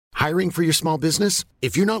Hiring for your small business?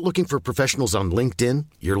 If you're not looking for professionals on LinkedIn,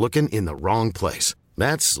 you're looking in the wrong place.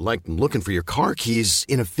 That's like looking for your car keys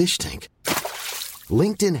in a fish tank.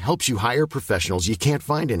 LinkedIn helps you hire professionals you can't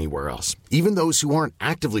find anywhere else, even those who aren't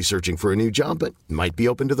actively searching for a new job but might be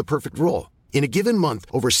open to the perfect role. In a given month,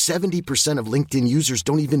 over 70% of LinkedIn users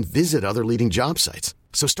don't even visit other leading job sites.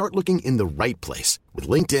 So start looking in the right place. With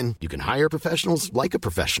LinkedIn, you can hire professionals like a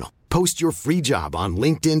professional. Post your free job on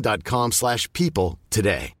linkedin.com/people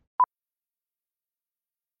today.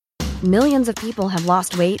 Millions of people have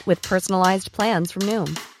lost weight with personalized plans from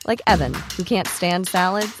Noom. Like Evan, who can't stand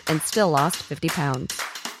salads and still lost 50 pounds.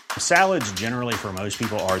 Salads generally for most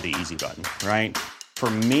people are the easy button, right? For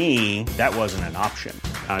me, that wasn't an option.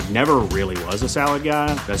 I never really was a salad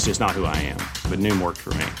guy. That's just not who I am. But Noom worked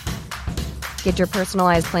for me. Get your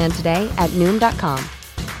personalized plan today at Noom.com.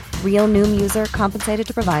 Real Noom user compensated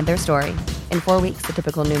to provide their story. In 4 weeks, the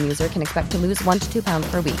typical Noom user can expect to lose 1 to 2 pounds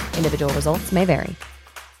per week. Individual results may vary.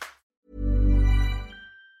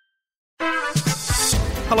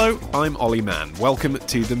 Hello, I'm Olly Mann. Welcome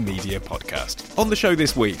to the Media Podcast. On the show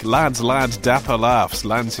this week, lad's lad Dapper laughs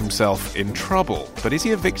lands himself in trouble. But is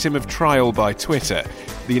he a victim of trial by Twitter?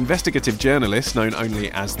 The investigative journalist, known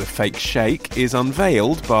only as the fake Sheik, is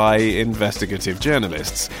unveiled by investigative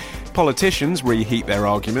journalists. Politicians reheat their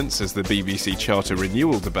arguments as the BBC charter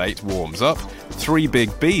renewal debate warms up. 3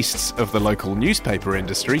 big beasts of the local newspaper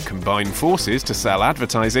industry combine forces to sell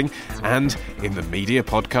advertising. And in the Media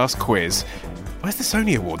Podcast quiz, where's the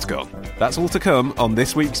Sony Awards gone? That's all to come on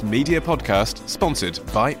this week's Media Podcast, sponsored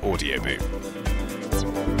by Audioboom.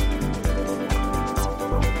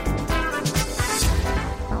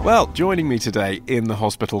 Well, joining me today in the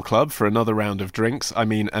Hospital Club for another round of drinks,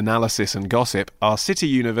 analysis and gossip, are City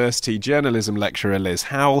University journalism lecturer Liz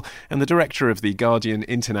Howell and the director of the Guardian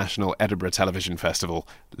International Edinburgh Television Festival,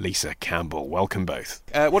 Lisa Campbell. Welcome both.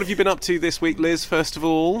 What have you been up to this week, Liz, first of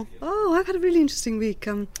all? Oh, I've had a really interesting week.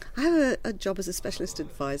 I have a job as a specialist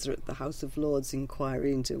advisor at the House of Lords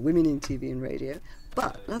inquiry into women in TV and radio.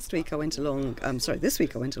 But this week I went along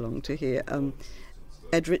to hear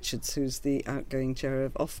Ed Richards, who's the outgoing chair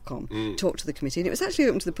of Ofcom, talked to the committee, and it was actually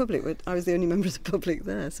open to the public, but I was the only member of the public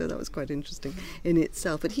there, so that was quite interesting in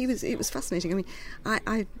itself. But it was fascinating.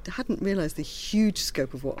 I hadn't realised the huge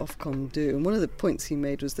scope of what Ofcom do, and one of the points he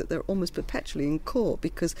made was that they're almost perpetually in court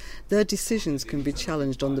because their decisions can be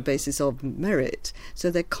challenged on the basis of merit,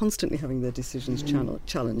 so they're constantly having their decisions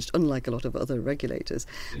challenged, unlike a lot of other regulators.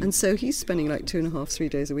 And so he's spending like 2.5-3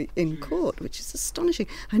 days a week in court, which is astonishing.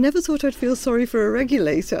 I never thought I'd feel sorry for a regulator.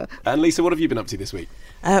 And Lisa, what have you been up to this week?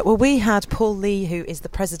 Well, we had Paul Lee, who is the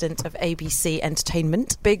president of ABC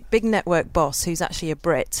Entertainment, big network boss, who's actually a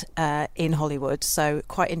Brit in Hollywood. So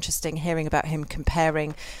quite interesting hearing about him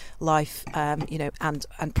comparing life, and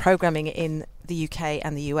programming in the UK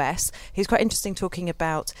and the US. He was quite interesting talking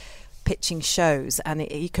about pitching shows, and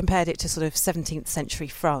he compared it to sort of 17th century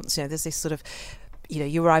France. There's this sort of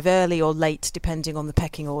you arrive early or late depending on the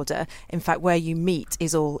pecking order. In fact, where you meet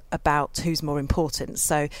is all about who's more important.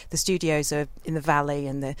 So the studios are in the valley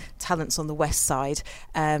and the talent's on the west side.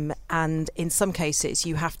 And in some cases,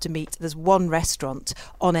 you have to meet. There's one restaurant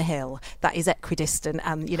on a hill that is equidistant,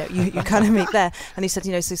 and you kind of meet there. And he said,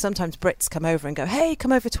 so sometimes Brits come over and go, "Hey,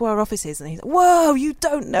 come over to our offices," and he's like, "Whoa, you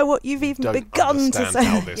don't know what you've even begun to say."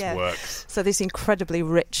 How this works. So this incredibly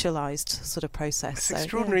ritualised sort of process. It's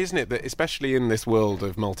extraordinary, isn't it, that especially in this world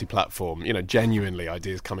of multi-platform, genuinely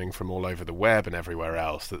ideas coming from all over the web and everywhere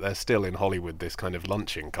else, that there's still in Hollywood this kind of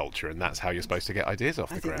lunching culture, and that's how you're supposed to get ideas off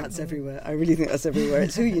the ground. I think that's everywhere. I really think that's everywhere.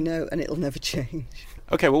 It's who you know, and it'll never change.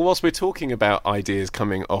 Okay, well, whilst we're talking about ideas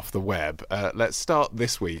coming off the web, let's start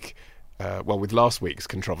this week with last week's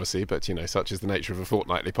controversy, but, such is the nature of a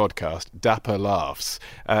fortnightly podcast. Dapper laughs.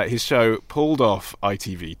 His show pulled off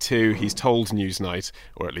ITV2. He's told Newsnight,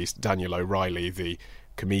 or at least Daniel O'Reilly, the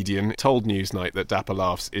comedian, told Newsnight that Dapper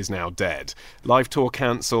Laughs is now dead. Live tour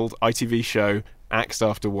cancelled, ITV show axed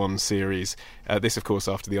after one series. This, of course,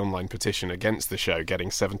 after the online petition against the show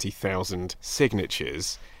getting 70,000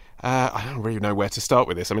 signatures. I don't really know where to start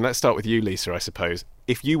with this. Let's start with you, Lisa, I suppose.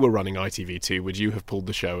 If you were running ITV2, would you have pulled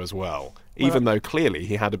the show as well? Even though clearly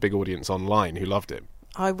he had a big audience online who loved him.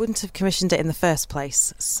 I wouldn't have commissioned it in the first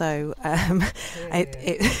place, so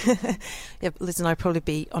Liz and I probably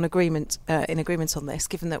be in agreement on this.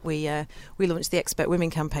 Given that we launched the Expert Women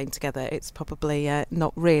campaign together, it's probably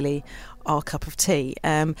not really our cup of tea.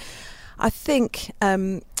 I think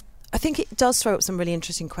it does throw up some really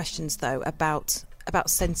interesting questions, though, about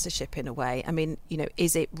censorship in a way.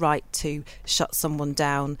 Is it right to shut someone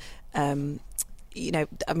down? I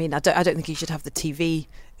don't think you should have the TV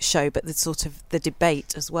show, but the sort of the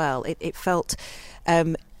debate as well. It felt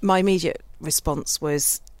my immediate response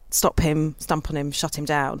was stop him, stamp on him, shut him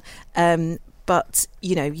down. But,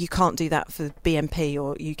 you can't do that for BNP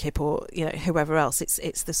or UKIP or, whoever else.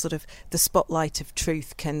 It's the sort of the spotlight of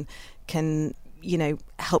truth can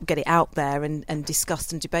help get it out there and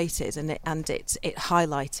discussed and debated, and it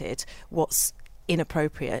highlighted what's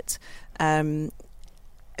inappropriate.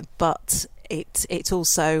 But it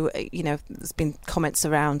also, there's been comments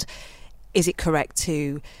around, is it correct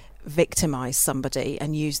to victimise somebody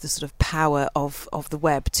and use the sort of power of the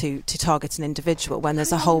web to target an individual when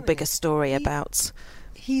there's a whole bigger story about...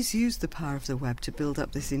 He's used the power of the web to build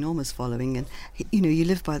up this enormous following, and you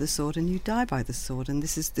live by the sword and you die by the sword, and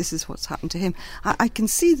this is what's happened to him. I can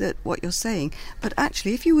see that what you're saying, but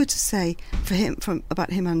actually, if you were to say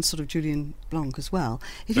about him and sort of Julian Blanc as well,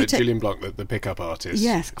 Julian Blanc, the pickup artist,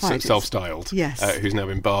 yes, quite self-styled, yes, who's now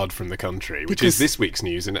been barred from the country, which is this week's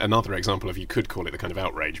news, and another example of, you could call it the kind of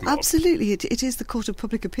outrage mob. Absolutely, it is the court of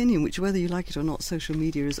public opinion, which, whether you like it or not, social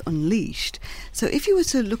media has unleashed. So if you were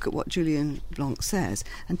to look at what Julian Blanc says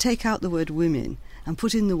and take out the word women and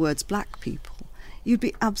put in the words black people, you'd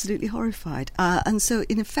be absolutely horrified. And so,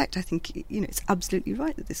 in effect, I think it's absolutely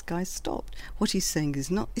right that this guy's stopped. What he's saying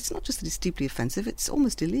is it's not just that it's deeply offensive; it's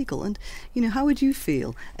almost illegal. And how would you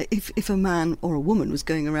feel if a man or a woman was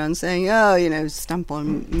going around saying, stamp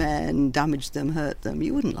on men, damage them, hurt them?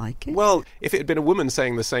 You wouldn't like it. Well, if it had been a woman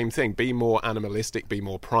saying the same thing, be more animalistic, be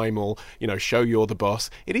more primal, show you're the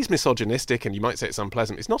boss. It is misogynistic, and you might say it's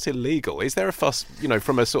unpleasant. It's not illegal. Is there a fuss,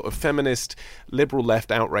 from a sort of feminist, liberal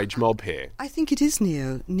left outrage mob here? I think it is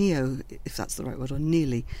neo, if that's the right word, or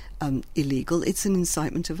nearly illegal. It's an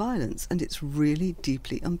incitement to violence, and it's really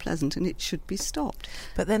deeply unpleasant, and it should be stopped.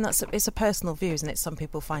 But then it's a personal view, isn't it? Some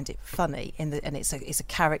people find it funny, and it's a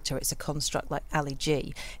character, it's a construct like Ali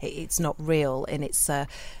G. It's not real, and it's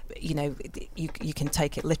you can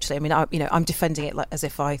take it literally. I mean, I'm defending it as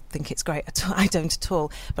if I think it's great. I don't at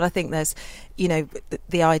all. But I think there's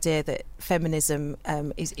the idea that feminism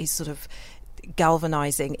is sort of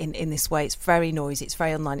galvanising in this way. It's very noisy, it's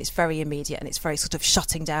very online, it's very immediate, and it's very sort of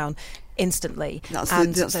shutting down instantly. That's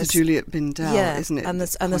the Juliet Bindel, isn't it? And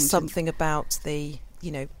there's something about the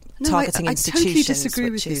targeting institutions. I totally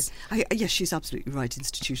disagree with you. Yes, she's absolutely right.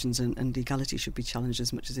 Institutions and legality should be challenged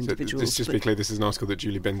as much as individuals. So, just to be clear, this is an article that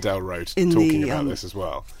Julie Bindel wrote talking about this as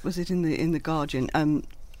well. Was it in the Guardian?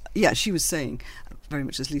 Yeah, she was saying, very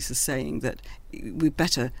much as Lisa's saying, that we're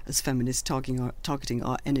better as feminists targeting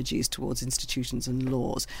our energies towards institutions and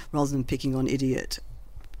laws rather than picking on idiot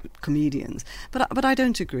comedians. But I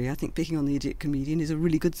don't agree. I think picking on the idiot comedian is a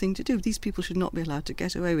really good thing to do. These people should not be allowed to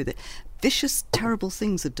get away with it. Vicious, terrible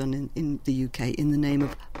things are done in the UK in the name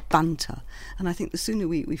of banter. And I think the sooner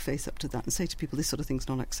we face up to that and say to people this sort of thing's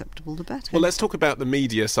not acceptable, the better. Well, let's talk about the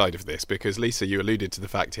media side of this, because, Lisa, you alluded to the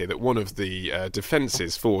fact here that one of the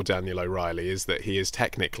defences for Daniel O'Reilly is that he is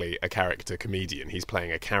technically a character comedian. He's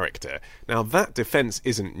playing a character. Now, that defence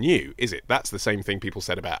isn't new, is it? That's the same thing people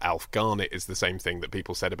said about Alf Garnett, it's the same thing that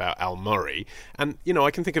people said about Al Murray. And,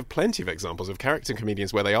 I can think of plenty of examples of character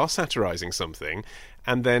comedians where they are satirising something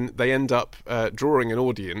and then they end up drawing an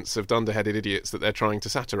audience of dunderheaded idiots that they're trying to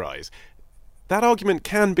satirise. That argument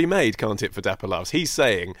can be made, can't it, for Dapper Laughs? He's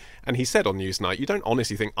saying, and he said on Newsnight, you don't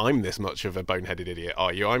honestly think I'm this much of a boneheaded idiot,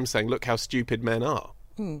 are you? I'm saying, look how stupid men are.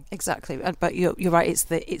 Exactly, but you're right.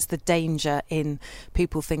 It's the danger in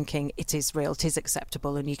people thinking it is real, it is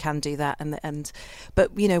acceptable, and you can do that.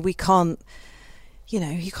 But we can't.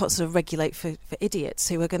 You can't sort of regulate for idiots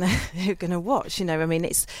who are going to watch.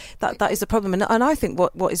 It's that is the problem, and I think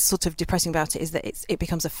what is sort of depressing about it is that it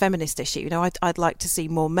becomes a feminist issue. I'd like to see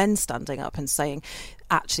more men standing up and saying,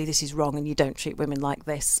 actually, this is wrong, and you don't treat women like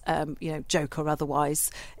this. Joke or otherwise,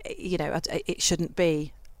 it shouldn't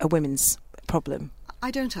be a women's problem. I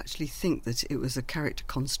don't actually think that it was a character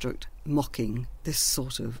construct mocking this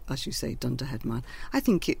sort of, as you say, dunderhead man. I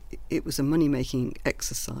think it was a money-making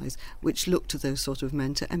exercise which looked to those sort of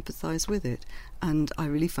men to empathise with it. And I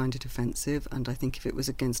really find it offensive, and I think if it was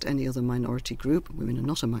against any other minority group, women are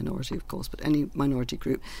not a minority, of course, but any minority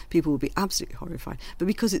group, people would be absolutely horrified. But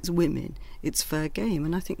because it's women, it's fair game,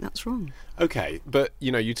 and I think that's wrong. OK, but,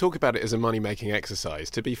 you talk about it as a money-making exercise.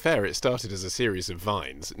 To be fair, it started as a series of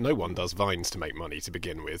vines. No one does vines to make money to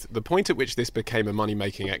begin with. The point at which this became a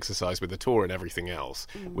money-making exercise with the tour and everything else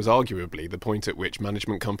was arguably the point at which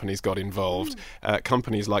management companies got involved.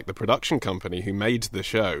 Companies like the production company who made the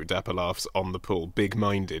show, Dapper Laughs on the Pool, Big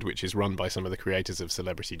Minded, which is run by some of the creators of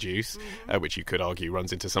Celebrity Juice, which you could argue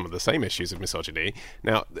runs into some of the same issues of misogyny.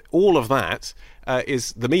 Now, all of that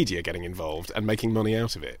is the media getting involved and making money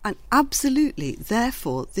out of it. And absolutely,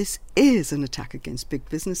 therefore, this is an attack against big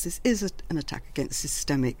business. This is an attack against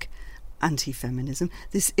systemic anti-feminism.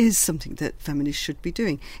 This is something that feminists should be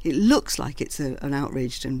doing. It looks like it's an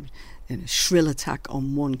outraged and shrill attack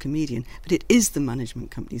on one comedian, but it is the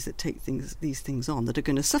management companies that take these things on that are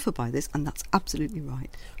going to suffer by this, and that's absolutely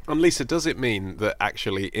right. And Lisa, does it mean that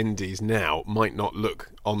actually indies now might not look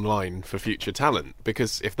online for future talent?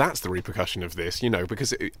 Because if that's the repercussion of this,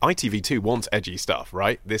 because ITV2 wants edgy stuff,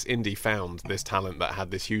 right? This indie found this talent that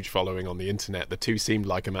had this huge following on the internet. The two seemed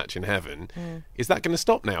like a match in heaven. Is that going to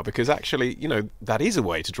stop now? Because actually, that is a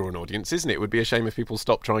way to draw an audience, isn't it? It would be a shame if people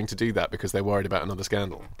stopped trying to do that because they're worried about another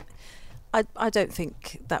scandal. I don't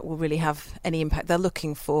think that will really have any impact. They're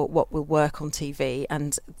looking for what will work on TV,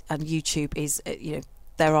 and YouTube is,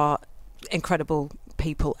 there are incredible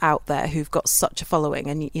people out there who've got such a following,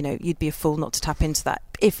 and you'd be a fool not to tap into that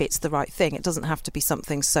if it's the right thing. It doesn't have to be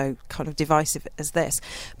something so kind of divisive as this.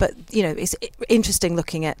 But it's interesting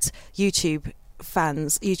looking at YouTube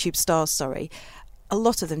stars. A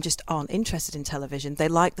lot of them just aren't interested in television. They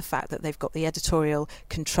like the fact that they've got the editorial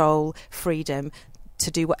control, freedom to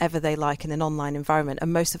do whatever they like in an online environment,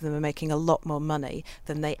 and most of them are making a lot more money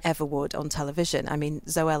than they ever would on television. I mean,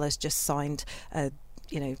 Zoella's just signed a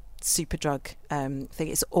Superdrug thing.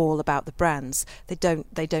 It's all about the brands. They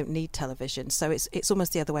don't need television, so it's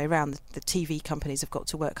almost the other way around. The TV companies have got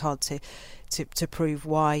to work hard to prove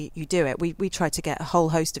why you do it. We tried to get a whole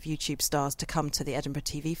host of YouTube stars to come to the Edinburgh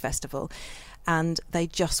TV Festival, and they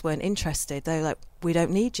just weren't interested. They were like, we don't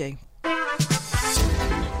need you.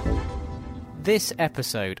 This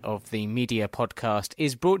episode of the Media Podcast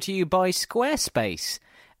is brought to you by Squarespace.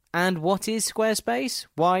 And what is Squarespace?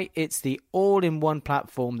 Why, it's the all-in-one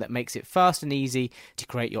platform that makes it fast and easy to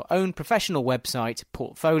create your own professional website,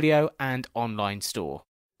 portfolio, and online store.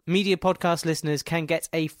 Media Podcast listeners can get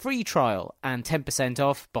a free trial and 10%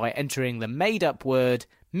 off by entering the made-up word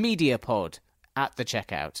MEDIAPOD at the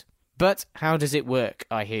checkout. But how does it work,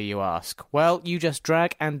 I hear you ask? Well, you just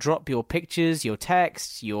drag and drop your pictures, your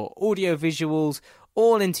texts, your audio visuals,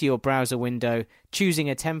 all into your browser window, choosing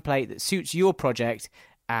a template that suits your project,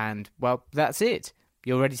 and, well, that's it.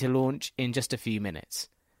 You're ready to launch in just a few minutes.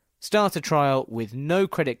 Start a trial with no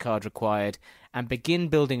credit card required and begin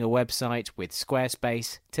building a website with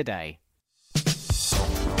Squarespace today.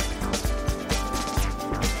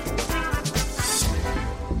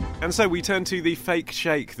 And so we turn to the fake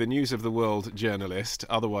Sheik, the News of the World journalist,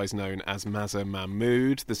 otherwise known as Mazza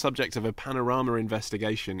Mahmood, the subject of a Panorama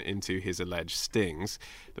investigation into his alleged stings.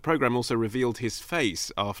 The programme also revealed his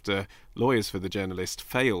face after lawyers for the journalist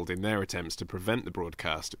failed in their attempts to prevent the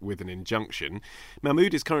broadcast with an injunction.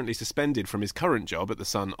 Mahmood is currently suspended from his current job at The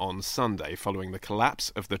Sun on Sunday following the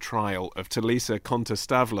collapse of the trial of Tulisa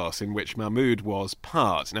Kontostavlos, in which Mahmood was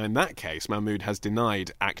part. Now, in that case, Mahmood has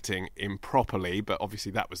denied acting improperly, but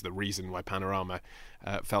obviously that was the reason why Panorama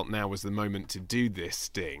felt now was the moment to do this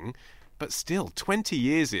sting. But still, 20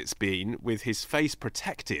 years it's been with his face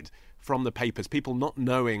protected from the papers, people not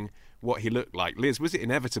knowing what he looked like. Liz, was it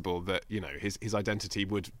inevitable that, his identity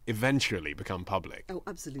would eventually become public? Oh,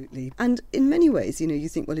 absolutely. And in many ways, you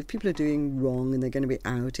think, well, if people are doing wrong and they're going to be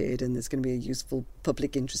outed and there's going to be a useful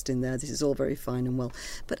public interest in there, this is all very fine and well.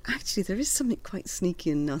 But actually, there is something quite sneaky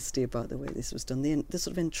and nasty about the way this was done, the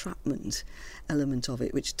sort of entrapment element of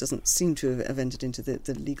it, which doesn't seem to have entered into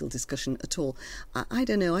the legal discussion at all. I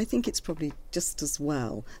don't know. I think it's probably just as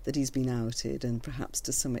well that he's been outed and perhaps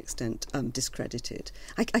to some extent discredited.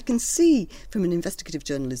 I can see from an investigative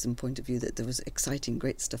journalism point of view that there was exciting,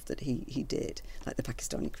 great stuff that he did, like the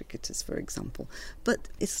Pakistani cricketers, for example. But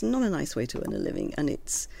it's not a nice way to earn a living, and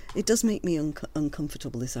it does make me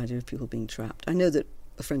uncomfortable, this idea of people being trapped. I know that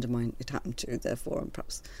a friend of mine it happened to, therefore I'm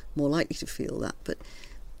perhaps more likely to feel that, but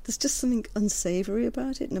there's just something unsavoury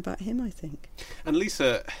about it and about him, I think. And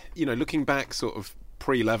Lisa, looking back sort of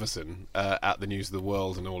pre-Leveson at the News of the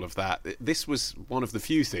World and all of that, this was one of the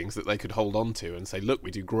few things that they could hold on to and say, look, we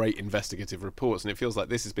do great investigative reports, and it feels like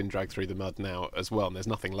this has been dragged through the mud now as well, and there's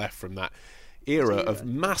nothing left from that era of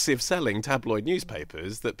massive selling tabloid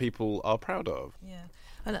newspapers that people are proud of. Yeah.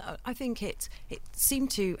 And I think it seemed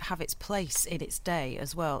to have its place in its day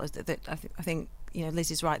as well. I think Liz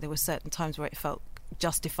is right, there were certain times where it felt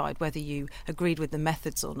justified, whether you agreed with the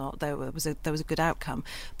methods or not. There was a good outcome,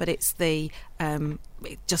 but it's it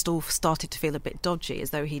just all started to feel a bit dodgy,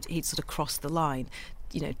 as though he'd sort of crossed the line.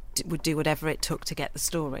 Would do whatever it took to get the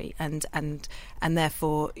story, and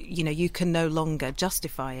therefore you can no longer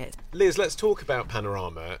justify it. Liz, let's talk about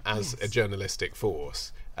Panorama as a journalistic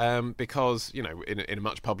force. Because, in a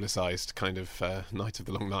much publicised kind of Night of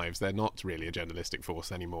the Long Knives, they're not really a journalistic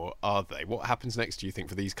force anymore, are they? What happens next, do you think,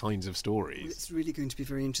 for these kinds of stories? Well, it's really going to be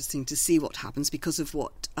very interesting to see what happens because of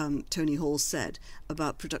what Tony Hall said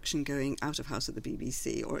about production going out of house at the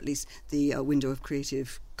BBC, or at least the window of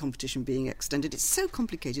creative competition being extended. It's so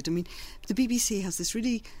complicated. I mean, the BBC has this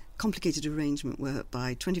really complicated arrangement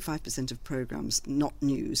whereby 25% of programmes, not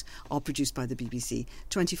news, are produced by the BBC.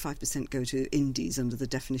 25% go to indies under the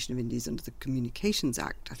definition of indies under the Communications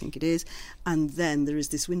Act, I think it is. And then there is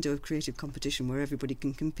this window of creative competition where everybody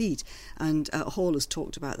can compete. And Hall has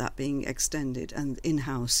talked about that being extended and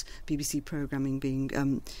in-house BBC programming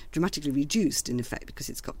being dramatically reduced, in effect, because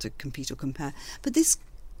it's got to compete or compare. But this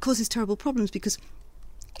causes terrible problems because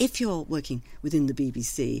if you're working within the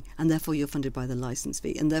BBC and therefore you're funded by the licence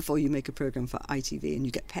fee and therefore you make a programme for ITV and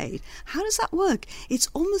you get paid, how does that work? It's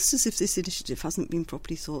almost as if this initiative hasn't been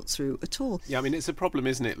properly thought through at all. Yeah, I mean, it's a problem,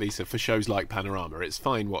 isn't it, Lisa, for shows like Panorama? It's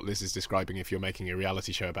fine what Liz is describing if you're making a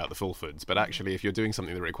reality show about the Fulfords, but actually if you're doing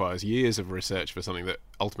something that requires years of research for something that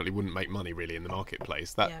ultimately wouldn't make money really in the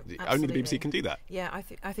marketplace, that only the BBC can do that. Yeah,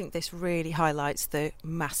 I think this really highlights the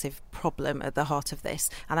massive problem at the heart of this,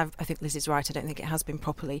 and I think Liz is right. I don't think it has been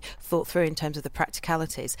properly thought through in terms of the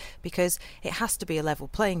practicalities, because it has to be a level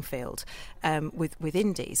playing field with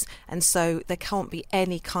indies, and so there can't be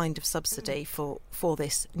any kind of subsidy for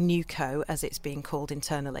this new co, as it's being called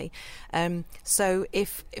internally. So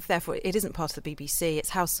if therefore it isn't part of the BBC,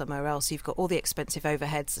 it's housed somewhere else, you've got all the expensive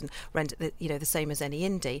overheads and rent, the same as any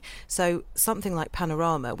indie. So something like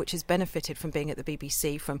Panorama, which has benefited from being at the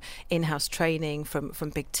BBC, from in-house training, from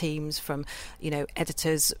big teams, from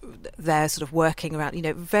editors there sort of working around,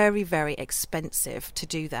 very, very expensive to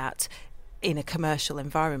do that in a commercial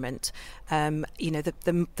environment.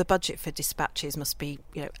 The budget for dispatches must be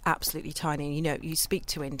absolutely tiny. You speak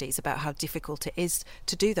to indies about how difficult it is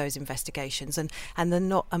to do those investigations, and they're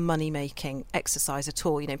not a money-making exercise at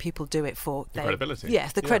all. People do it for the credibility.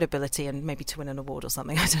 Yes, the credibility, and maybe to win an award or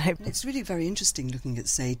something. I don't know. It's really very interesting looking at,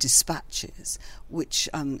 say, dispatches, which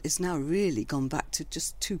is now really gone back to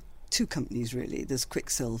just two companies, really. There's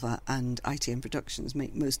Quicksilver and ITM Productions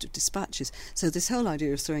make most of dispatches. So this whole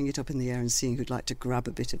idea of throwing it up in the air and seeing who'd like to grab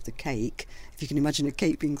a bit of the cake, if you can imagine a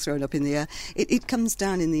cake being thrown up in the air, it comes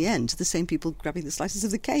down in the end to the same people grabbing the slices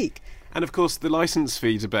of the cake. And of course the licence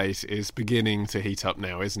fee debate is beginning to heat up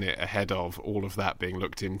now, isn't it, ahead of all of that being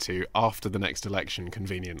looked into after the next election,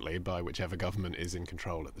 conveniently, by whichever government is in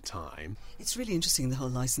control at the time. It's really interesting, the whole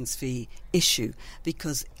licence fee issue,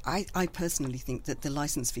 because I personally think that the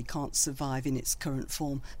licence fee can't survive in its current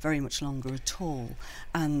form very much longer at all,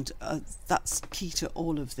 and that's key to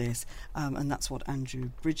all of this, and that's what Andrew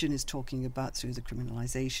Bridgen is talking about through the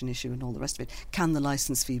criminalisation issue and all the rest of it. Can the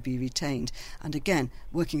licence fee be retained? And again,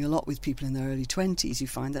 working a lot with people in their early 20s, you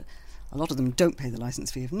find that a lot of them don't pay the licence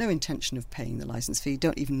fee, have no intention of paying the licence fee,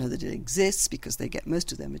 don't even know that it exists, because they get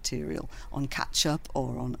most of their material on catch-up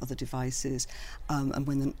or on other devices. And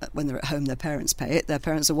when they're at home, their parents pay it. Their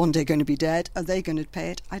parents are one day going to be dead. Are they going to pay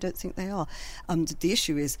it? I don't think they are. The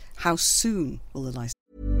issue is, how soon will the licence...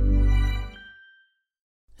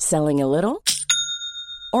 Selling a little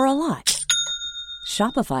or a lot?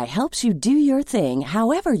 Shopify helps you do your thing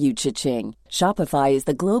however you cha-ching. Shopify is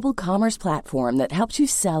the global commerce platform that helps you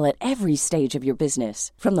sell at every stage of your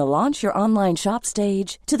business. From the launch your online shop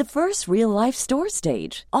stage to the first real-life store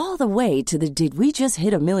stage, all the way to the did we just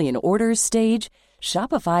hit a million orders stage.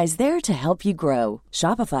 Shopify is there to help you grow.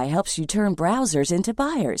 Shopify helps you turn browsers into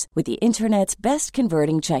buyers with the internet's best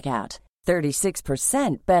converting checkout.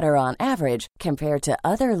 36% better on average compared to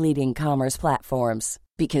other leading commerce platforms.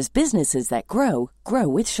 Because businesses that grow, grow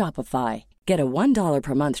with Shopify. Get a $1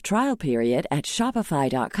 per month trial period at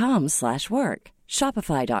shopify.com/work.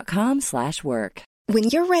 Shopify.com/work. When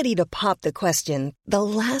you're ready to pop the question, the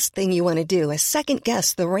last thing you want to do is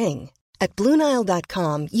second-guess the ring. At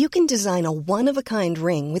BlueNile.com, you can design a one-of-a-kind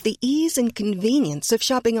ring with the ease and convenience of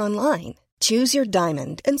shopping online. Choose your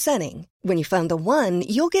diamond and setting. When you find the one,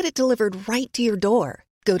 you'll get it delivered right to your door.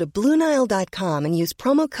 Go to BlueNile.com and use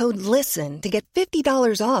promo code LISTEN to get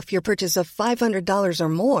 $50 off your purchase of $500 or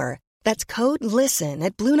more. That's code LISTEN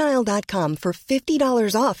at BlueNile.com for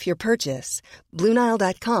 $50 off your purchase.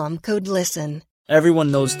 BlueNile.com, code LISTEN.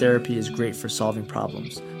 Everyone knows therapy is great for solving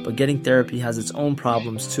problems, but getting therapy has its own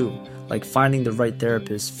problems too, like finding the right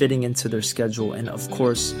therapist, fitting into their schedule, and of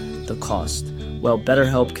course, the cost. Well,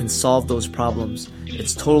 BetterHelp can solve those problems.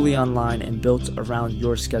 It's totally online and built around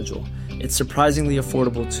your schedule. It's surprisingly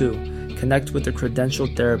affordable too. Connect with a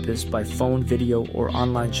credentialed therapist by phone, video, or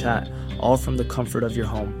online chat, all from the comfort of your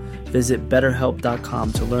home. Visit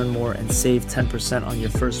BetterHelp.com to learn more and save 10% on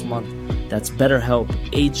your first month. That's BetterHelp,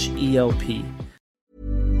 H-E-L-P.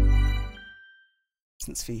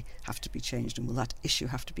 licence fee have to be changed, and will that issue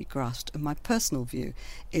have to be grasped? And my personal view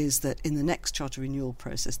is that in the next charter renewal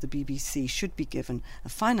process, the BBC should be given a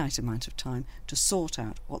finite amount of time to sort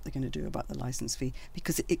out what they're going to do about the licence fee,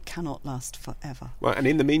 because it cannot last forever. Well, and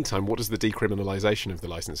in the meantime, what does the decriminalisation of the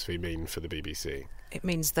licence fee mean for the BBC? It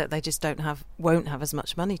means that they just won't have as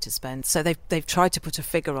much money to spend. So they've tried to put a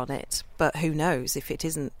figure on it, but who knows if it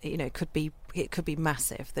isn't? It could be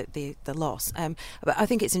massive, the loss. But I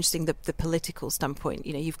think it's interesting the political standpoint.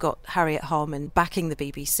 You've got Harriet Harman backing the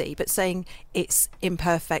BBC, but saying it's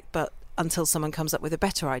imperfect, but until someone comes up with a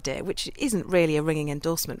better idea, which isn't really a ringing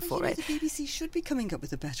endorsement for it. The BBC should be coming up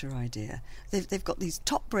with a better idea. They've got these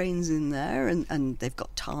top brains in there, and they've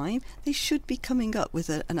got time. They should be coming up with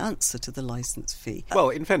an answer to the licence fee. Well,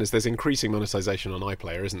 in fairness, there's increasing monetisation on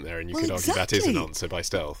iPlayer, isn't there? And you could argue that is an answer by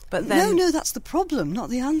stealth. But then, no, that's the problem, not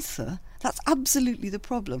the answer. That's absolutely the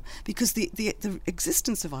problem, because the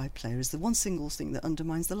existence of iPlayer is the one single thing that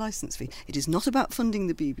undermines the licence fee. It is not about funding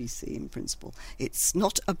the BBC in principle. It's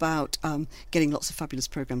not about getting lots of fabulous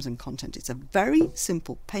programmes and content. It's a very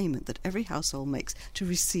simple payment that every household makes to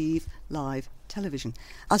receive live television.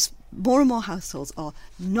 As more and more households are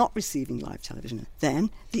not receiving live television,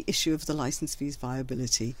 then the issue of the licence fee's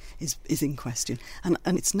viability is in question. And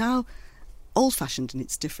it's now old-fashioned and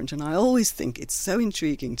it's different, and I always think it's so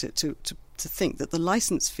intriguing to think that the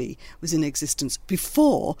licence fee was in existence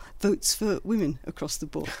before votes for women across the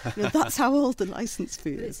board. That's how old the licence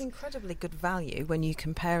fee is. It's incredibly good value when you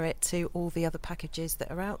compare it to all the other packages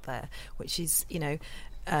that are out there, which is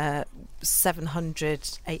 £700,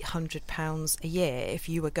 £800 a year if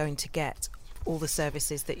you were going to get all the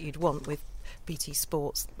services that you'd want with BT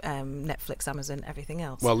Sports, Netflix, Amazon, everything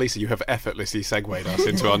else. Well, Lisa, you have effortlessly segued us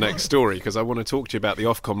into our next story, because I want to talk to you about the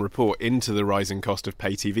Ofcom report into the rising cost of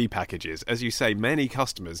pay TV packages. As you say, many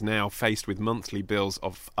customers now faced with monthly bills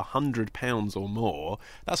of £100 or more.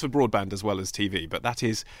 That's for broadband as well as TV, but that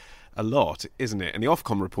is a lot, isn't it? And the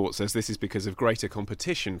Ofcom report says this is because of greater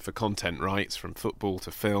competition for content rights, from football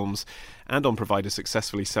to films, and on providers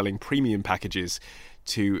successfully selling premium packages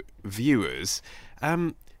to viewers.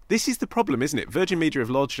 This is the problem, isn't it? Virgin Media have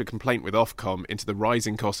lodged a complaint with Ofcom into the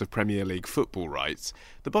rising cost of Premier League football rights.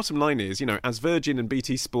 The bottom line is, as Virgin and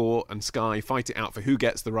BT Sport and Sky fight it out for who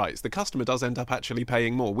gets the rights, the customer does end up actually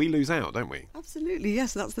paying more. We lose out, don't we? Absolutely,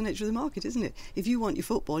 yes. That's the nature of the market, isn't it? If you want your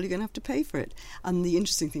football, you're going to have to pay for it. And the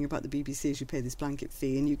interesting thing about the BBC is you pay this blanket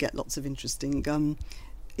fee and you get lots of interesting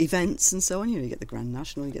events and so on. You get the Grand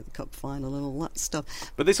National, you get the Cup Final and all that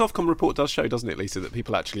stuff. But this Ofcom report does show, doesn't it, Lisa, that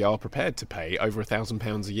people actually are prepared to pay over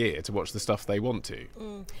 £1,000 a year to watch the stuff they want to.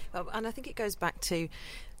 Well, and I think it goes back to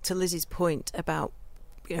Liz's point about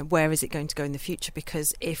where is it going to go in the future,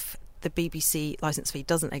 because if the BBC licence fee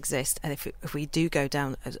doesn't exist, and if we do go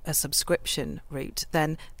down a subscription route,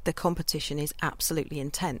 then the competition is absolutely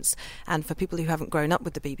intense. And for people who haven't grown up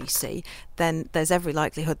with the BBC, then there's every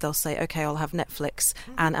likelihood they'll say, OK, I'll have Netflix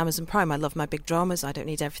and Amazon Prime. I love my big dramas. I don't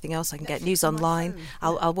need everything else. I can get news online.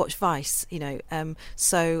 I'll watch Vice,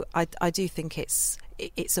 So I do think it's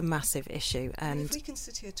a massive issue. And if we can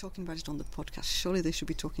sit here talking about it on the podcast, surely they should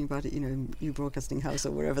be talking about it, in New Broadcasting House or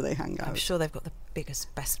wherever they hang out. I'm sure they've got the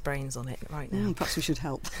best brains on it right now. Perhaps we should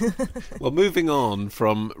help. Well, moving on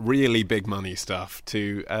from really big money stuff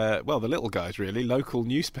to, the little guys really, local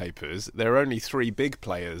newspapers. There are only three big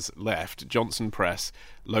players left: Johnson Press,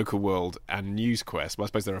 Local World and NewsQuest. Well, I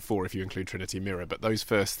suppose there are four if you include Trinity Mirror, but those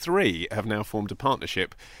first three have now formed a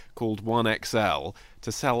partnership called 1XL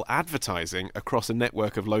to sell advertising across a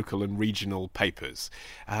network of local and regional papers.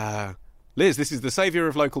 Liz, this is the saviour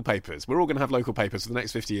of local papers. We're all going to have local papers for the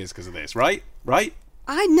next 50 years because of this, right? Right?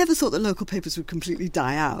 I never thought that local papers would completely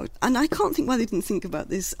die out, and I can't think why they didn't think about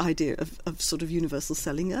this idea of sort of universal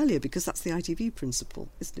selling earlier, because that's the ITV principle,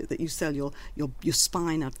 isn't it? That you sell your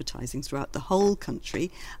spine advertising throughout the whole country,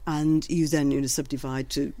 and you then subdivide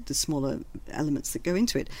to the smaller elements that go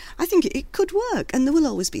into it. I think it could work, and there will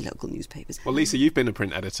always be local newspapers. Well, Lisa, you've been a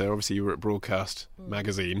print editor. Obviously, you were at Broadcast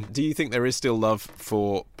Magazine. Do you think there is still love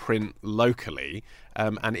for print locally,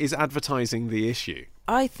 and is advertising the issue?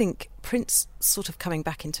 I think print's sort of coming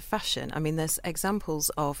back into fashion. I mean, there's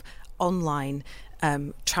examples of online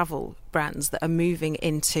travel brands that are moving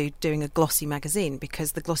into doing a glossy magazine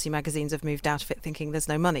because the glossy magazines have moved out of it thinking there's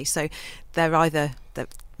no money. So they're either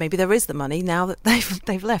maybe there is the money now that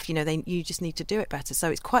they've left. You just need to do it better. So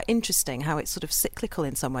it's quite interesting how it's sort of cyclical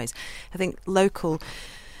in some ways. I think local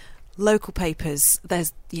local papers,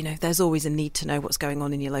 there's always a need to know what's going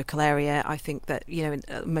on in your local area. I think that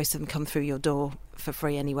most of them come through your door for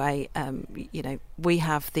free anyway. We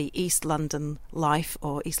have the East London Life,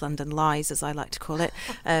 or East London Lies as I like to call it,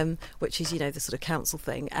 which is the sort of council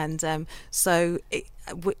thing, and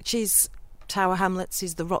which is Tower Hamlets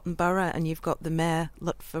is the rotten borough, and you've got the mayor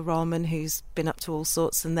Lutfer Rahman, who's been up to all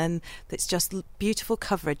sorts, and then it's just beautiful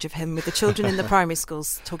coverage of him with the children in the primary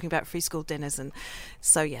schools talking about free school dinners, and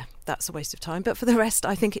so that's a waste of time. But for the rest,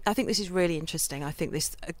 I think this is really interesting. I think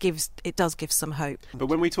this does give some hope. But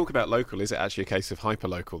when we talk about local, is it actually a case of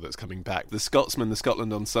hyperlocal that's coming back? The Scotsman, the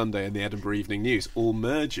Scotland on Sunday, and the Edinburgh Evening News all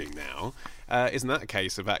merging now. Isn't that a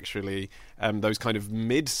case of actually those kind of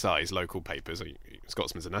mid-sized local papers,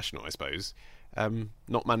 Scotsman's a national, I suppose,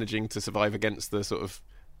 not managing to survive against the sort of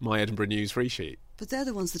My Edinburgh News free sheet? But they're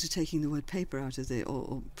the ones that are taking the word paper out of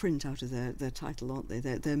or print out of their title, aren't they?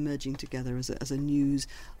 They're merging together as a news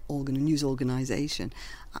organ, a news organisation.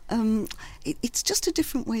 It's just a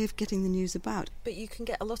different way of getting the news about. But you can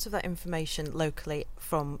get a lot of that information locally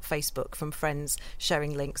from Facebook, from friends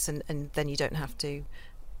sharing links, and then you don't have to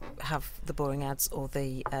have the boring ads or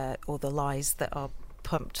the lies that are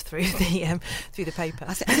pumped through the paper.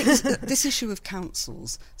 I think this issue of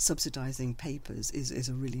councils subsidising papers is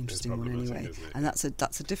a really interesting one anyway, and that's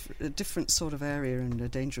a different sort of area and a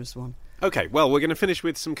dangerous one. OK, well, we're going to finish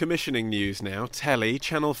with some commissioning news now. Telly,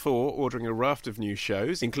 Channel 4 ordering a raft of new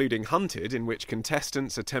shows, including Hunted, in which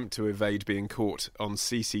contestants attempt to evade being caught on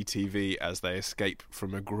CCTV as they escape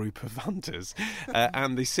from a group of hunters.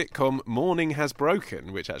 And the sitcom Morning Has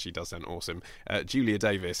Broken, which actually does sound awesome. Julia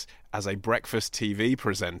Davis as a breakfast TV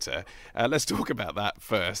presenter. Let's talk about that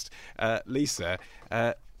first. Lisa,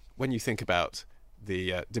 when you think about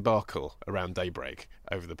the debacle around Daybreak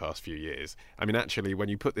over the past few years, I mean, actually, when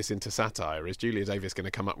you put this into satire, is Julia Davis going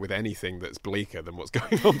to come up with anything that's bleaker than what's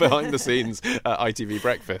going on behind the scenes at ITV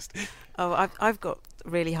Breakfast? Oh, I've got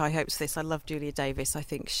really high hopes for this. I love Julia Davis. I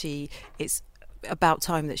think it's about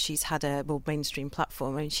time that she's had a more mainstream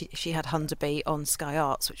platform. I mean, she had Hunderby on Sky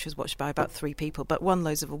Arts, which was watched by about 3 people, but won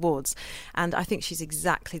loads of awards. And I think she's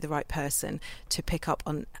exactly the right person to pick up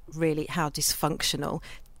on really how dysfunctional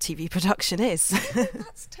TV production is.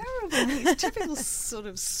 That's terrible. I mean, it's typical sort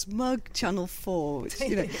of smug Channel 4, which,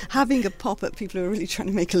 having a pop at people who are really trying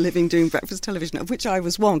to make a living doing breakfast television, of which I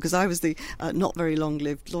was one, because I was the not very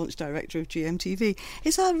long-lived launch director of GMTV.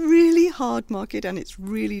 It's a really hard market, and it's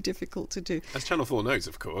really difficult to do. As Channel 4 knows,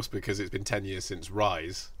 of course, because it's been 10 years since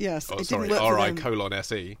Rise. Yes,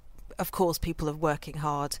 RI:SE. Of course, people are working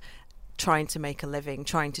hard, trying to make a living,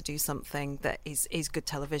 trying to do something that is good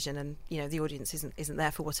television, and the audience isn't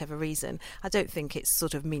there for whatever reason. I don't think it's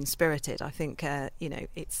sort of mean-spirited. I think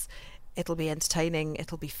it'll be entertaining,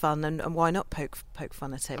 it'll be fun, and why not poke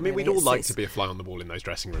fun at it? I mean, we'd all like to be a fly on the wall in those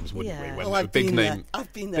dressing rooms, wouldn't we? When a big name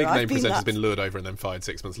presenter's been lured over and then fired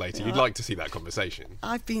 6 months later. You'd like to see that conversation.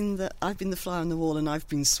 I've been the fly on the wall, and I've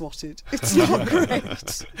been swatted. It's not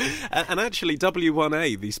great. And actually,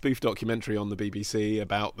 W1A, the spoof documentary on the BBC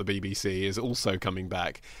about the BBC, is also coming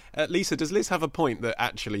back. Lisa, does Liz have a point that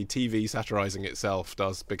actually TV satirising itself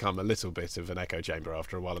does become a little bit of an echo chamber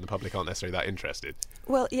after a while, and the public aren't necessarily that interested?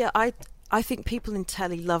 Well, yeah, I think people in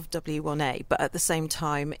telly love W1A, but at the same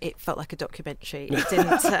time, it felt like a documentary. It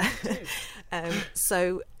didn't.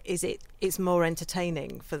 So it's more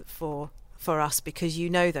entertaining for us, because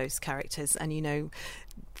those characters, and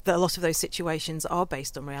that a lot of those situations are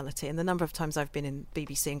based on reality. And the number of times I've been in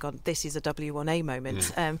BBC and gone, this is a W1A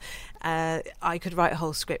moment. I could write a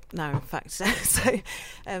whole script now, in fact.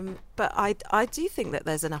 But I do think that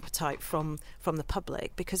there's an appetite from the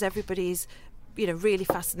public, because everybody's really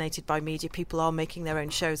fascinated by media. People are making their own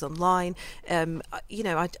shows online.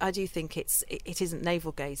 I do think it isn't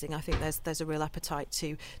navel gazing. I think there's a real appetite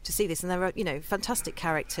to see this, and there are fantastic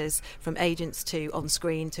characters, from agents to on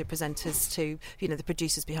screen to presenters to the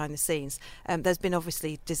producers behind the scenes. There's been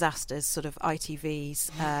obviously disasters, sort of ITV's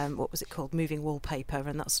what was it called, moving wallpaper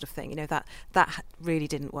and that sort of thing. That really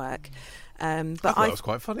didn't work. But I thought it was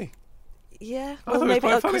quite funny. Yeah, well, maybe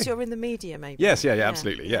because you're in the media, maybe. Yes, yeah,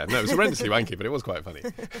 absolutely. Yeah, no, it was horrendously wanky, but it was quite funny.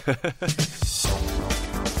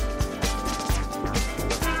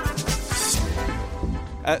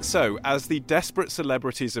 So, as the desperate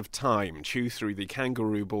celebrities of time chew through the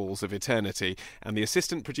kangaroo balls of eternity, and the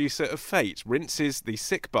assistant producer of fate rinses the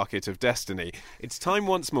sick bucket of destiny, it's time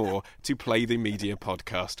once more to play the media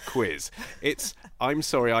podcast quiz. It's I'm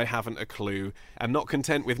sorry I haven't a clue, and not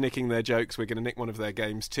content with nicking their jokes, we're going to nick one of their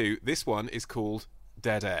games too. This one is called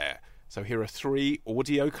Dead Air. So here are 3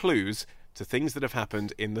 audio clues to things that have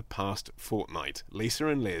happened in the past fortnight. Lisa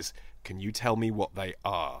and Liz, can you tell me what they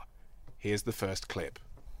are? Here's the first clip.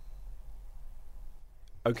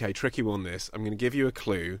 Okay, tricky one this. I'm going to give you a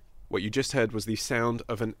clue. What you just heard was the sound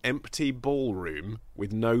of an empty ballroom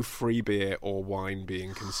with no free beer or wine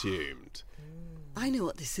being consumed. I know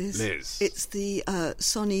what this is. Liz. It's the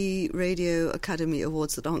Sony Radio Academy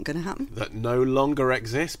Awards that aren't going to happen. That no longer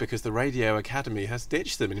exist because the Radio Academy has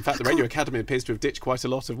ditched them. And in fact, the Radio Academy appears to have ditched quite a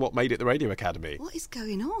lot of what made it the Radio Academy. What is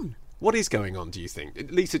going on? What is going on, do you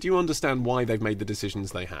think? Lisa, do you understand why they've made the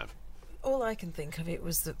decisions they have? All I can think of it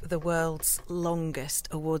was the world's longest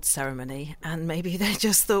awards ceremony, and maybe they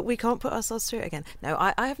just thought we can't put ourselves through it again. No,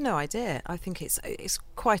 I have no idea. I think it's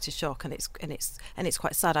quite a shock, and it's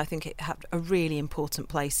quite sad. I think it had a really important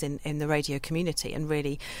place in the radio community, and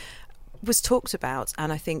really was talked about,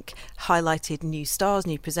 and I think highlighted new stars,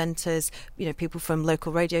 new presenters, people from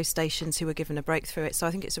local radio stations who were given a break through it. So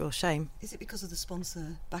I think it's a real shame. Is it because of the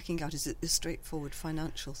sponsor backing out? Is it a straightforward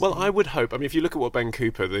financial Well, thing? I would hope. I mean, if you look at what Ben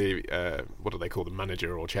Cooper, the what do they call the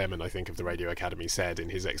manager or chairman, I think, of the Radio Academy, said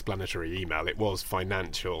in his explanatory email, it was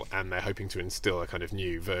financial, and they're hoping to instill a kind of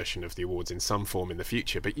new version of the awards in some form in the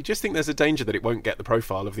future. But you just think there's a danger that it won't get the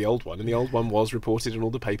profile of the old one, and the old one was reported in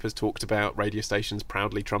all the papers, talked about, radio stations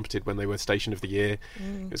proudly trumpeted when they were Station of the Year.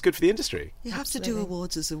 It was good for the industry. You have to do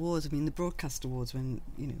awards as awards. I mean, the broadcast awards, when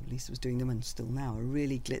Lisa was doing them, and still now, are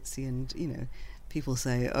really glitzy, and people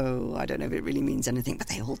say, oh, I don't know if it really means anything, but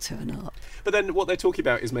they all turn up. But then what they're talking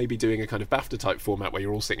about is maybe doing a kind of BAFTA-type format where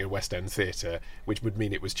you're all sitting in a West End theatre, which would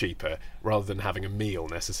mean it was cheaper, rather than having a meal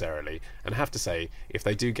necessarily. And I have to say, if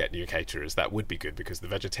they do get new caterers, that would be good, because the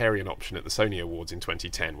vegetarian option at the Sony Awards in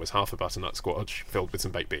 2010 was half a butternut squash filled with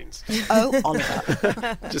some baked beans. Oh,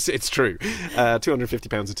 Oliver. It's true.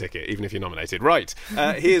 £250 a ticket, even if you're nominated. Right,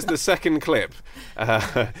 here's the second clip.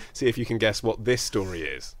 See if you can guess what this story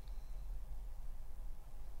is.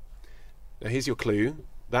 Now, here's your clue.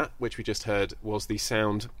 That which we just heard was the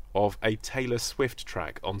sound of a Taylor Swift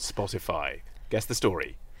track on Spotify. Guess the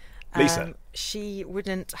story. Lisa. She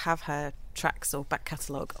wouldn't have her tracks or back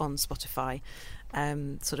catalogue on Spotify,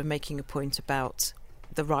 sort of making a point about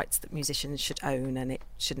the rights that musicians should own, and it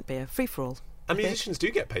shouldn't be a free-for-all. And musicians do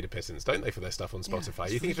get paid a pittance, don't they, for their stuff on Spotify?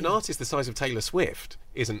 You think if an artist the size of Taylor Swift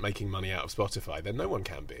isn't making money out of Spotify, then no one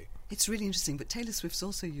can be. It's really interesting, but Taylor Swift's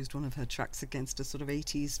also used one of her tracks against a sort of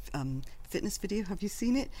 80s fitness video. Have you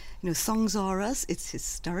seen it? Songs Are Us. It's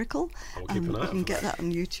hysterical. I'll keep an eye out. You can get that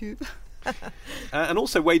on YouTube. And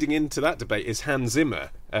also wading into that debate is Hans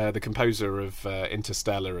Zimmer, the composer of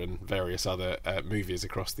Interstellar and various other movies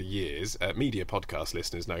across the years. Media podcast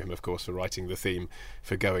listeners know him, of course, for writing the theme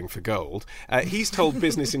for Going for Gold. He's told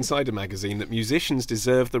Business Insider magazine that musicians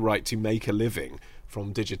deserve the right to make a living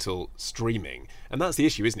from digital streaming. And that's the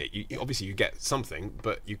issue, isn't it? Obviously you get something,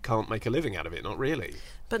 but you can't make a living out of it, not really.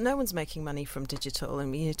 But no one's making money from digital.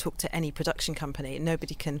 And you talk to any production company,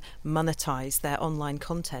 nobody can monetize their online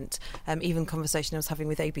content. Even conversation I was having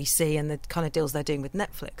with ABC and the kind of deals they're doing with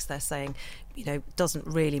Netflix, they're saying, doesn't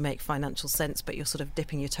really make financial sense, but you're sort of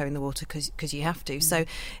dipping your toe in the water because you have to. So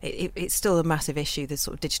it's still a massive issue, the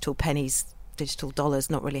sort of digital pennies, digital dollars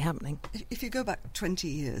not really happening. If you go back 20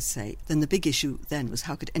 years, say, then the big issue then was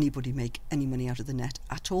how could anybody make any money out of the net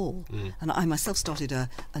at all? And I myself started a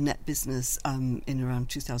net business in around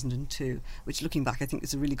 2002, which looking back I think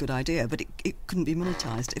is a really good idea, but it couldn't be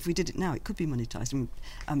monetised. If we did it now, it could be monetised.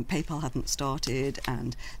 PayPal hadn't started,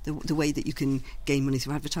 and the way that you can gain money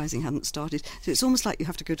through advertising hadn't started. So it's almost like you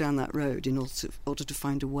have to go down that road in order to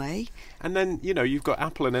find a way. And then, you've got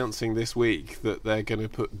Apple announcing this week that they're going to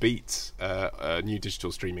put Beats, a new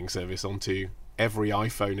digital streaming service, onto every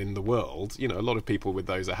iPhone in the world. A lot of people with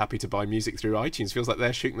those are happy to buy music through iTunes. Feels like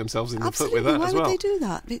they're shooting themselves in the foot with that as well. Why would they do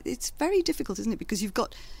that? It's very difficult, isn't it? Because you've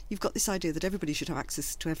got this idea that everybody should have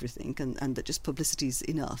access to everything, and that just publicity is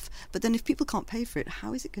enough. But then if people can't pay for it,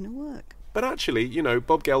 how is it going to work? But actually,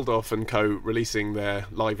 Bob Geldof and co releasing their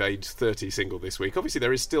Live Age 30 single this week. Obviously,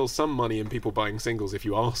 there is still some money in people buying singles if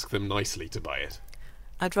you ask them nicely to buy it.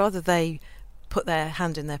 I'd rather they put their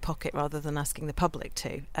hand in their pocket rather than asking the public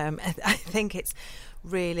to. I think it's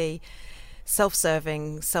really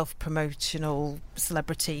self-serving, self-promotional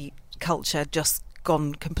celebrity culture just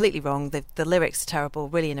gone completely wrong. The lyrics are terrible,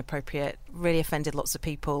 really inappropriate, really offended lots of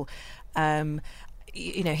people.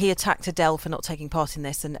 He attacked Adele for not taking part in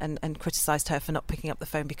this and criticised her for not picking up the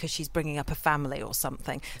phone because she's bringing up a family or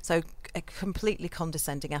something. So a completely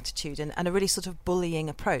condescending attitude and a really sort of bullying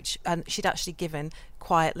approach. And she'd actually given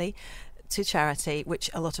quietly to charity, which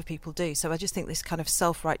a lot of people do. So I just think this kind of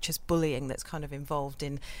self-righteous bullying that's kind of involved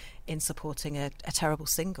in in supporting a terrible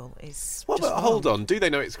single is Well, just but wrong. hold on. Do They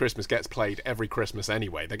Know It's Christmas gets played every Christmas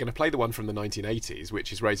anyway. They're going to play the one from the 1980s,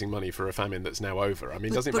 which is raising money for a famine that's now over. I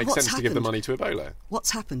mean, does it make sense to give the money to Ebola?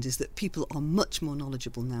 What's happened is that people are much more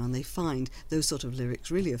knowledgeable now, and they find those sort of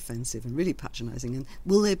lyrics really offensive and really patronising. And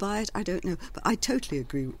will they buy it? I don't know. But I totally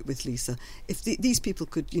agree with Lisa. If these people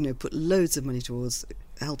could, put loads of money towards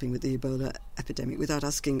helping with the Ebola epidemic without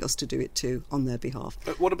asking us to do it too on their behalf.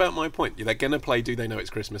 But what about my point? They're going to play Do They Know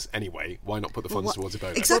It's Christmas anyway. Why not put the funds towards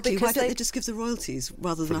Ebola? Exactly. Well, why don't they just give the royalties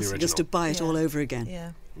rather than asking us to buy it all over again?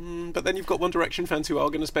 Yeah. But then you've got One Direction fans who are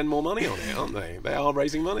going to spend more money on it, aren't they? They are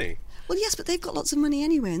raising money. Well, yes, but they've got lots of money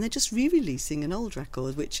anyway, and they're just re-releasing an old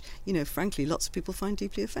record, which, frankly, lots of people find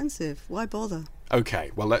deeply offensive. Why bother?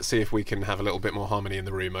 OK, well, let's see if we can have a little bit more harmony in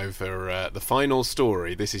the room over the final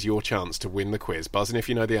story. This is your chance to win the quiz. Buzz in if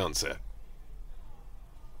you know the answer.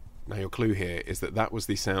 Now, your clue here is that was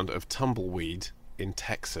the sound of tumbleweed in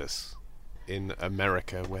Texas, in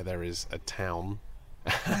America, where there is a town.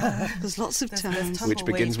 There's lots of towns. Which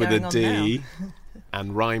begins with a D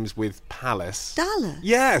and rhymes with palace. Dallas.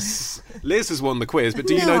 Yes! Liz has won the quiz, but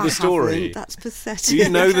do you No, know the I story? haven't. That's pathetic. Do you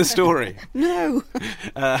know the story? No.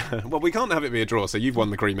 Well, we can't have it be a draw, so you've won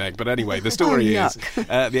the cream egg. But anyway, the story is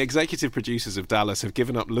the executive producers of Dallas have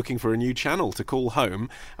given up looking for a new channel to call home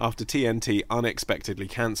after TNT unexpectedly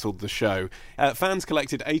cancelled the show. Fans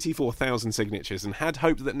collected 84,000 signatures and had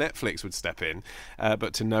hoped that Netflix would step in,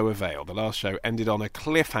 but to no avail. The last show ended on a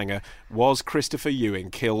cliffhanger. Was Christopher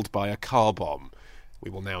Ewing killed by a car bomb? We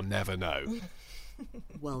will now never know.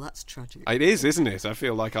 Well, that's tragic. It is, isn't it? I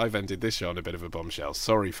feel like I've ended this show on a bit of a bombshell.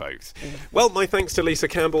 Sorry, folks. Well, my thanks to Lisa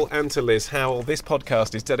Campbell and to Liz Howell. This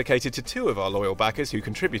podcast is dedicated to two of our loyal backers who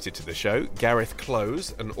contributed to the show. Gareth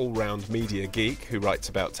Close, an all-round media geek who writes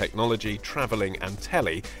about technology, travelling and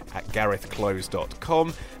telly at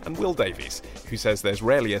garethclose.com. And Will Davies, who says there's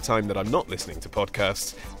rarely a time that I'm not listening to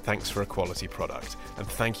podcasts. Thanks for a quality product. And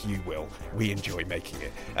thank you, Will. We enjoy making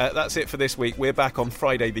it. That's it for this week. We're back on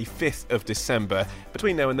Friday the 5th of December.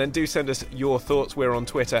 Between now and then, do send us your thoughts. We're on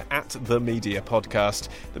Twitter at The Media Podcast.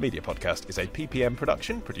 The Media Podcast is a PPM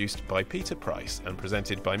production produced by Peter Price and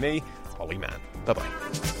presented by me, Olly Mann. Bye-bye.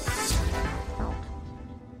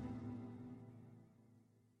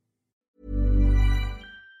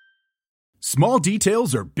 Small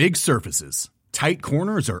details are big surfaces. Tight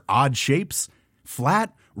corners are odd shapes.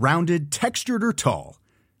 Flat, rounded, textured, or tall.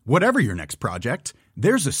 Whatever your next project,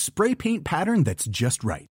 there's a spray paint pattern that's just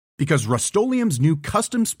right. Because Rust-Oleum's new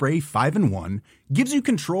Custom Spray 5-in-1 gives you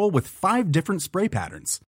control with 5 different spray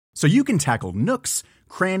patterns. So you can tackle nooks,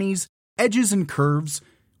 crannies, edges, and curves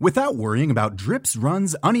without worrying about drips,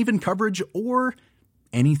 runs, uneven coverage, or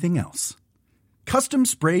anything else. Custom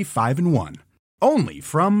Spray 5-in-1. Only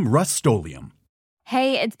from Rust-Oleum.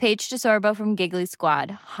 Hey, it's Paige DeSorbo from Giggly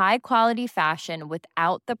Squad. High quality fashion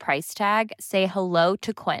without the price tag. Say hello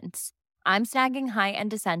to Quince. I'm snagging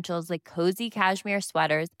high-end essentials like cozy cashmere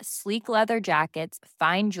sweaters, sleek leather jackets,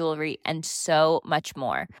 fine jewelry, and so much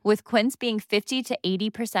more. With Quince being 50 to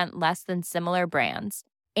 80% less than similar brands.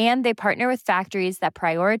 And they partner with factories that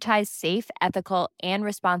prioritize safe, ethical, and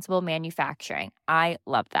responsible manufacturing. I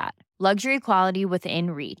love that. Luxury quality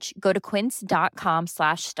within reach. Go to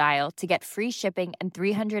quince.com/style to get free shipping and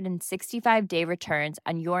 365-day returns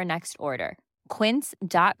on your next order.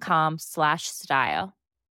 Quince.com/style.